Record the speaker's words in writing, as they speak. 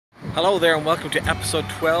Hello there and welcome to episode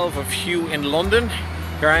 12 of Hugh in London.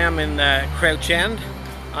 Here I am in Crouch End.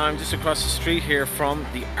 I'm just across the street here from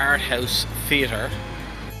the Art House Theatre.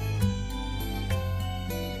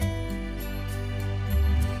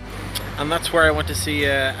 And that's where I went to see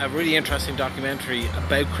a really interesting documentary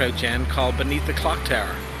about Crouch End called Beneath the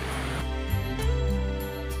Clocktower.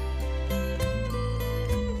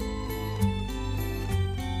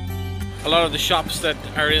 A lot of the shops that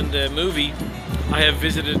are in the movie I have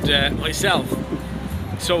visited myself,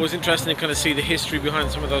 so it was interesting to kind of see the history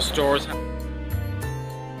behind some of those stores. I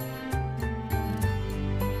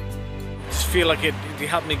just feel like it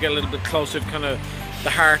helped me get a little bit closer to kind of the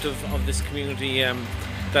heart of this community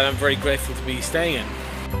that I'm very grateful to be staying in.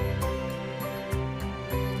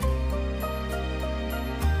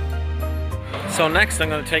 So next I'm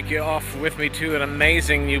going to take you off with me to an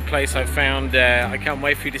amazing new place I found. I can't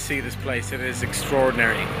wait for you to see this place. It is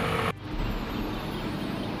extraordinary.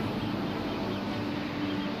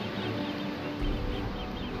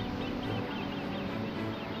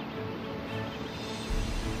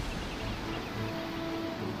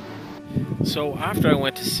 So after I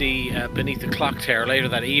went to see Beneath the Clocktower later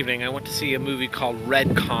that evening, I went to see a movie called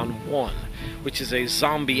REDCON 1, which is a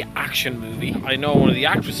zombie action movie. I know one of the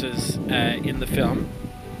actresses in the film.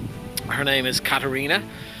 Her name is Katarina.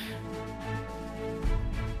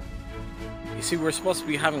 You see, we're supposed to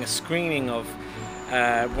be having a screening of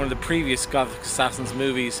one of the previous Gothic Assassins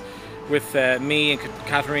movies with me and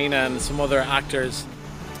Katarina and some other actors.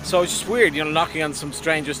 So it's just weird, you know, knocking on some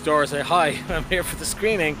stranger's door and say, "Hi, I'm here for the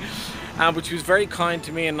screening." But she was very kind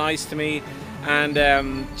to me and nice to me, and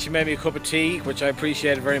she made me a cup of tea, which I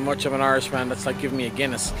appreciated very much. I'm an Irishman, that's like giving me a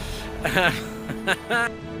Guinness.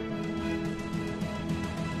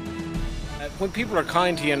 When people are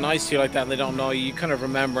kind to you and nice to you like that and they don't know you, you kind of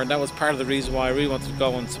remember, and that was part of the reason why I really wanted to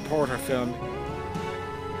go and support her film.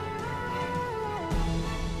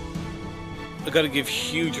 I've got to give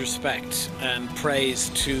huge respect and praise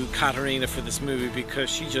to Katarina for this movie because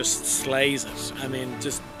she just slays it. I mean,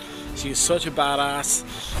 she's such a badass.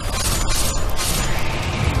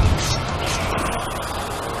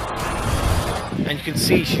 And you can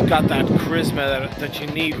see she's got that charisma that you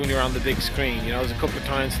need when you're on the big screen. You know, there's a couple of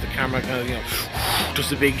times the camera kind of, you know,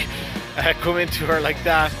 does a big come into her like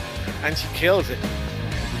that, and she kills it.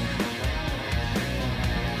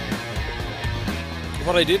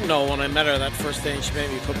 What I didn't know when I met her that first day and she made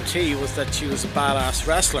me a cup of tea was that she was a badass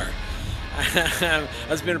wrestler.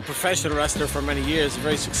 Has been a professional wrestler for many years,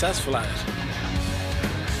 very successful at it.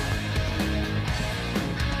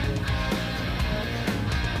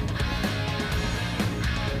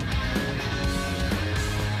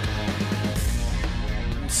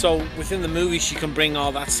 So within the movie she can bring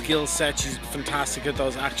all that skill set. She's fantastic at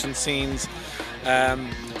those action scenes.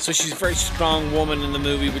 So she's a very strong woman in the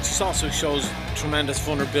movie, but she also shows tremendous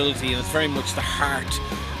vulnerability, and it's very much the heart,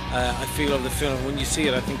 I feel, of the film. When you see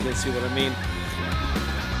it, I think you'll see what I mean.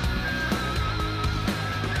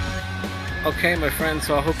 Okay, my friends,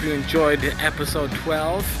 so I hope you enjoyed episode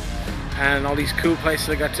 12 and all these cool places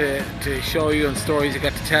I got to show you and stories I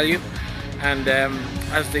got to tell you. And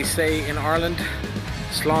as they say in Ireland,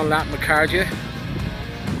 Slán Lat Macardia.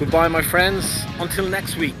 Goodbye, my friends, until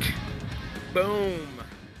next week. Boom.